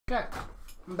Okay,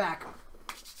 I'm back.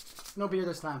 No beer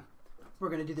this time. We're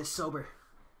gonna do this sober.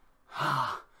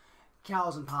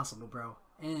 Cal's impossible, bro.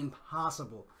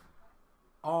 Impossible.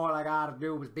 All I gotta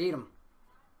do was beat him.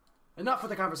 Enough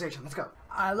with the conversation. Let's go.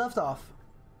 I left off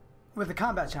with the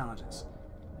combat challenges.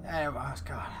 Oh, God.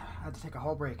 I had to take a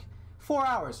whole break. 4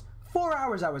 hours. 4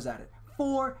 hours I was at it.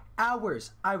 4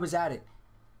 hours I was at it.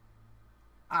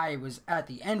 I was at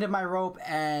the end of my rope,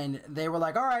 and they were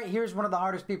like, all right, here's one of the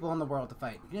hardest people in the world to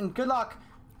fight. And good luck.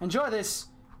 Enjoy this.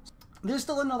 There's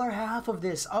still another half of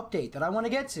this update that I want to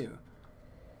get to.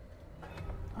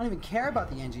 I don't even care about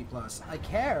the NG+. I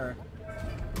care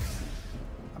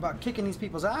about kicking these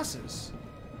people's asses.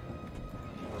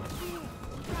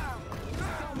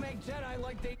 Don't make Jedi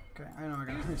like they... Okay, I know I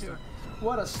gotta restart.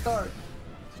 What a start.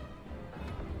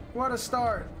 What a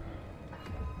start.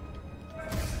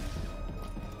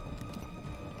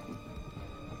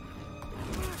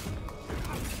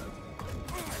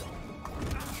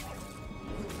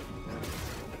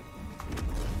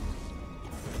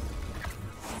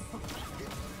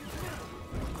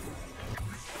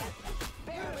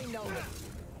 barely know it.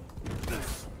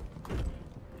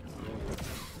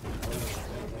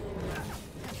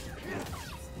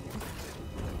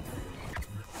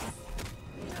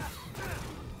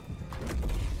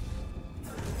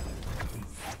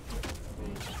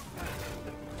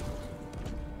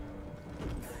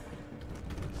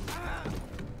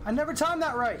 I never timed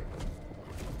that right.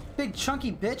 Big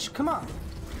chunky bitch. Come on.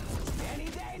 Any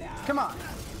day now. Come on.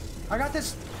 I got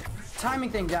this timing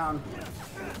thing down.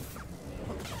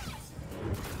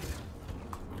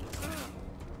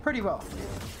 Pretty well.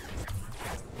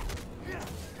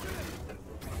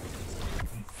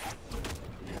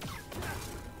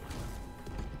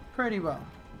 Pretty well.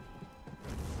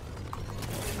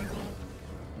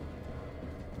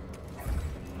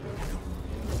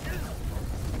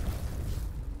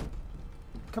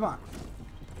 Come on.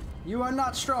 You are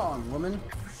not strong, woman.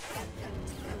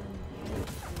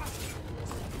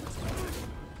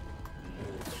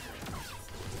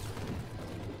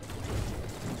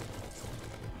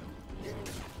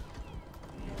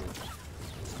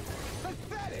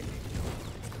 Pathetic.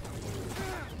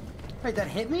 Wait, that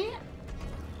hit me?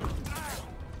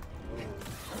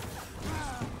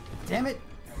 Damn it.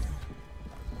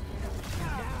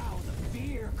 Now the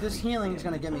beer. This healing is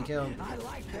gonna get me killed. I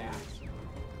like that.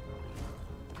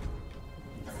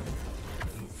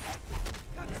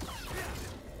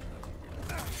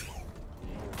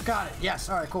 Got it. Yes.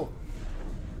 All right. Cool.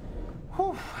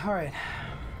 Whew. All right.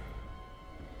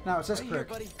 Now it's this prick.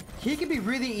 He could be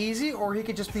really easy, or he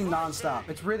could just be non-stop.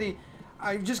 It's really,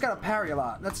 I just gotta parry a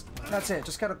lot. That's it.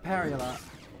 Just gotta parry a lot.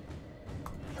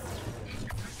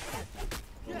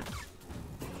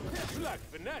 Like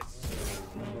finesse.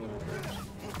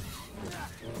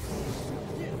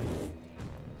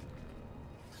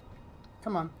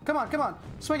 Come on. Come on. Come on.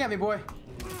 Swing at me, boy.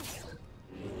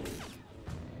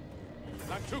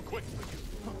 Not too quick for you.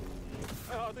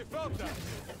 Oh, they felt that.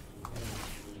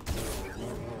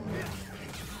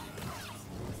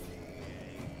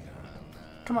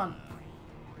 Come on.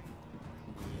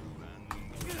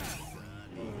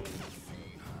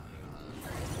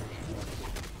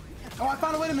 Oh, I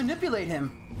found a way to manipulate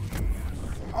him.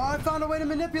 Oh, I found a way to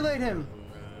manipulate him.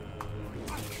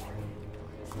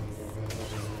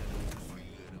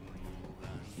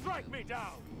 Strike me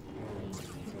down.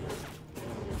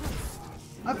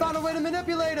 I found a way to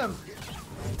manipulate him.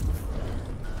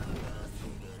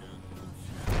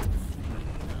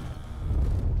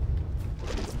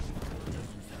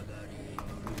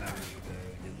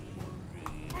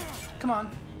 Come on.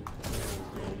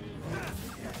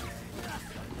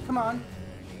 Come on.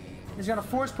 He's gonna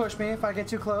force push me if I get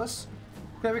too close.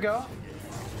 There we go.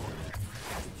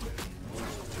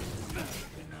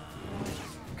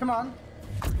 Come on.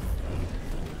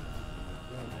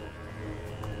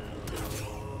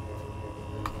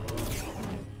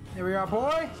 Here we are,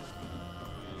 boy.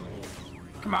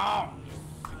 Come on.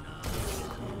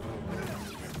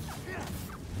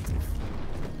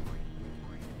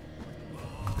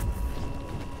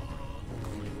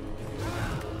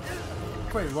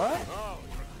 Wait, what? Oh,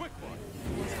 quick one.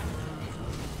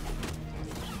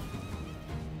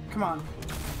 Come on.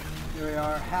 Here we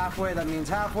are, halfway. That means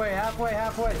halfway, halfway,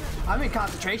 halfway. I'm in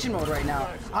concentration mode right now.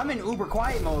 I'm in uber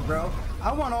quiet mode, bro.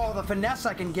 I want all the finesse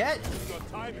I can get. Your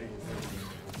timing.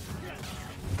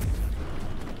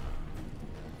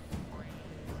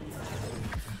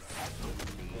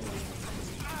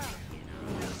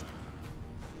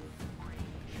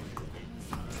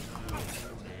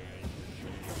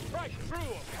 Right through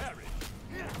a parry.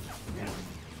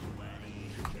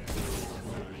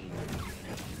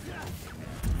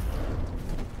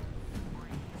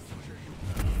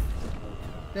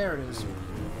 There it is.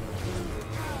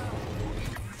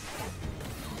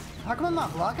 How come I'm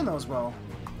not blocking those well?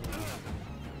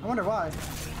 I wonder why.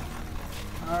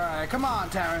 Alright, come on,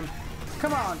 Taryn.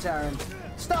 Come on, Taryn.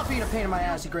 Stop being a pain in my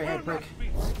ass, you grey-head prick.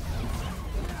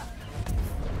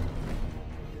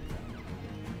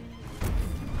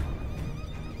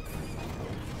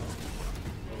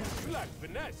 Like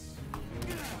finesse.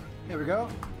 Here we go.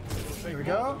 Here we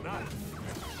go.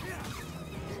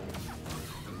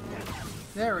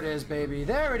 There it is, baby.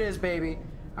 There it is, baby.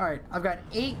 Alright, I've got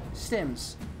 8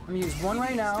 stims. I'm gonna use one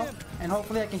right now, and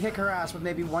hopefully I can kick her ass with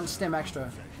maybe 1 stim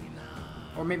extra.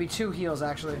 Or maybe 2 heals,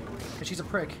 actually. Because she's a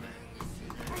prick.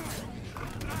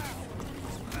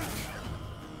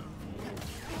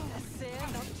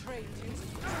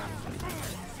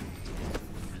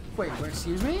 Wait,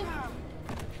 excuse me?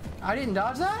 I didn't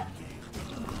dodge that?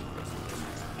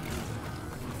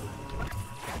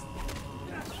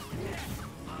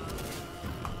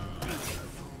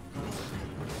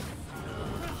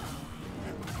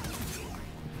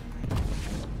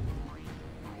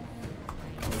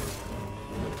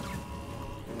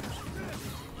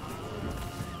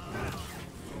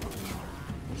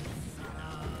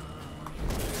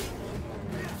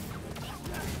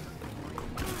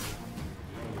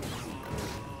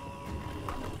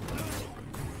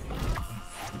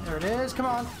 There it is. Come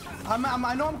on.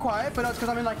 I know I'm quiet, but that's because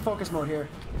I'm in like focus mode here.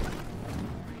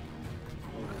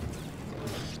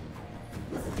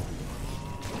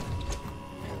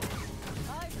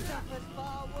 I've suffered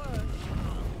far worse.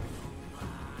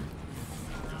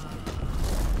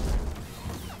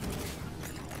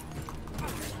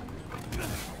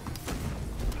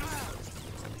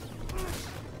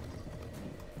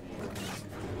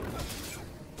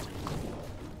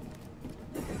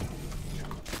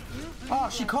 Oh,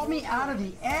 she caught me out of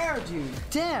the air, dude.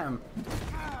 Damn.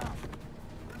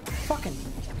 Fucking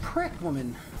prick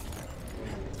woman.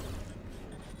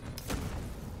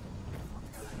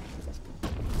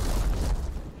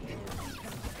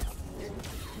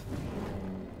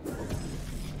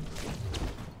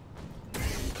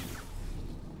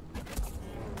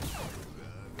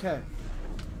 Okay.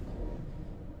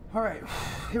 All right,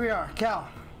 here we are, Cal.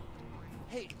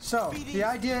 Hey, So, the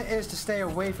idea is to stay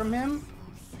away from him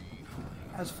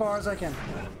as far as I can.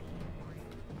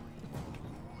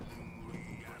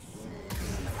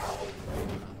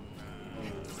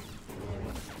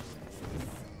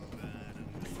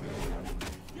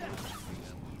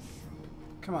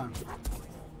 Come on.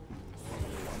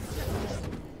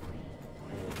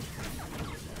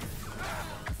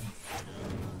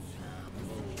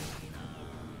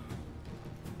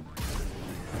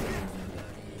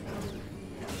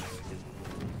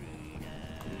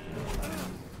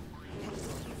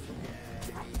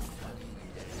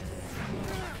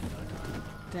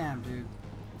 Damn, dude.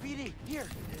 BD, here.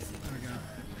 There we go.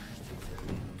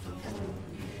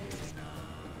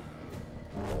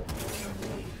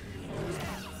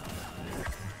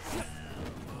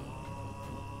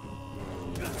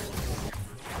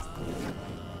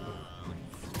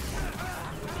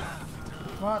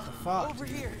 What the fuck? Over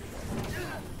dude? here.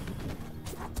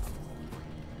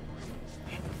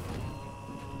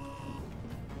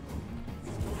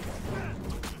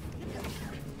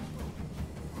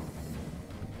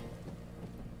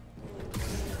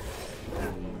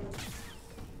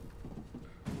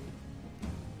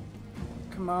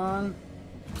 Come on.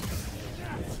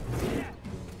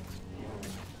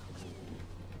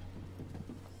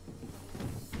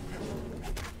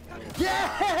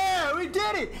 Yeah! We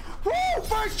did it! Woo!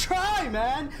 First try,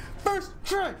 man! First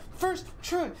try! First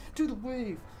try! Do the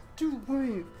wave! Do the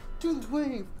wave! Do the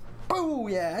wave! Boo!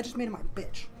 Yeah, I just made it my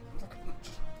bitch.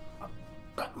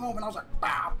 That moment, I was like,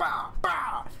 bow, bow,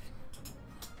 bow!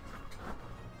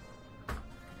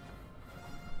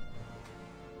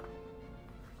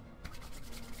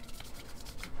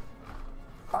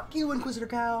 Fuck you, Inquisitor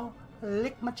Cow.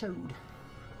 Lick my chode.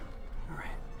 Alright.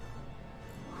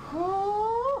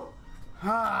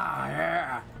 Ah,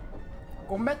 yeah.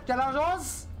 Combat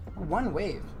challenges. 1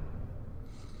 wave.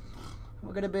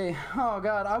 What could it be? Oh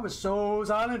god, I was so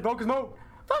silent. Focus mode.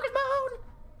 Focus mode.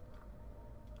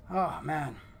 Oh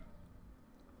man.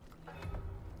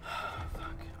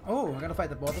 Fuck. Oh, I gotta fight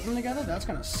the both of them together? That's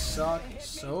gonna suck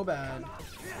so bad.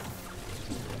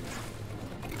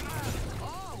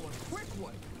 Oh, a quick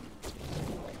one.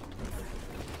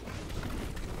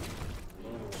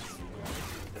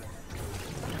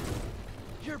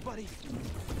 Here, buddy.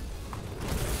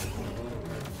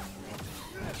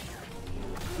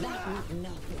 That was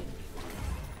nothing.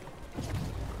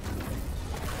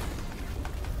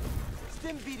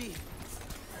 Stim BD.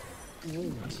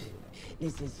 Good.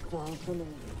 This is far from over.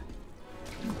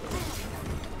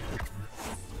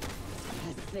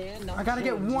 I gotta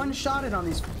get one shot in on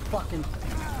these fucking...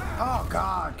 Oh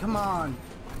god, come on.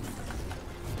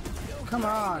 Come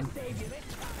on.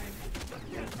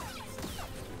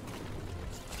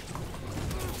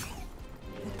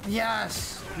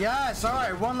 Yes! Yes!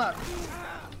 Alright, one left.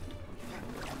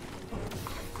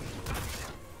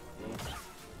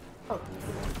 Oh.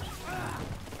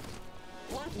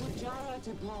 What would Jara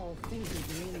Tapal think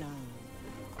of me now?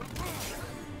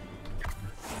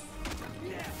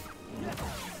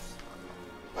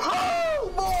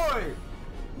 Oh boy!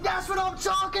 That's what I'm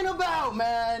talking about,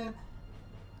 man!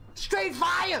 Straight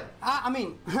fire! I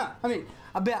mean,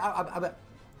 I bet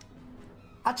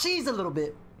I cheesed a little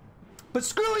bit. But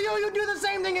screw you, you do the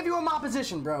same thing if you were in my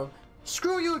position, bro.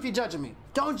 Screw you if you're judging me.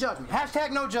 Don't judge me.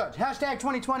 Hashtag no judge. Hashtag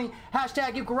 2020.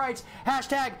 Hashtag equal rights.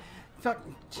 Hashtag fuck.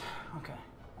 Okay,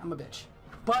 I'm a bitch.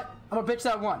 But I'm a bitch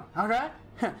that won, okay?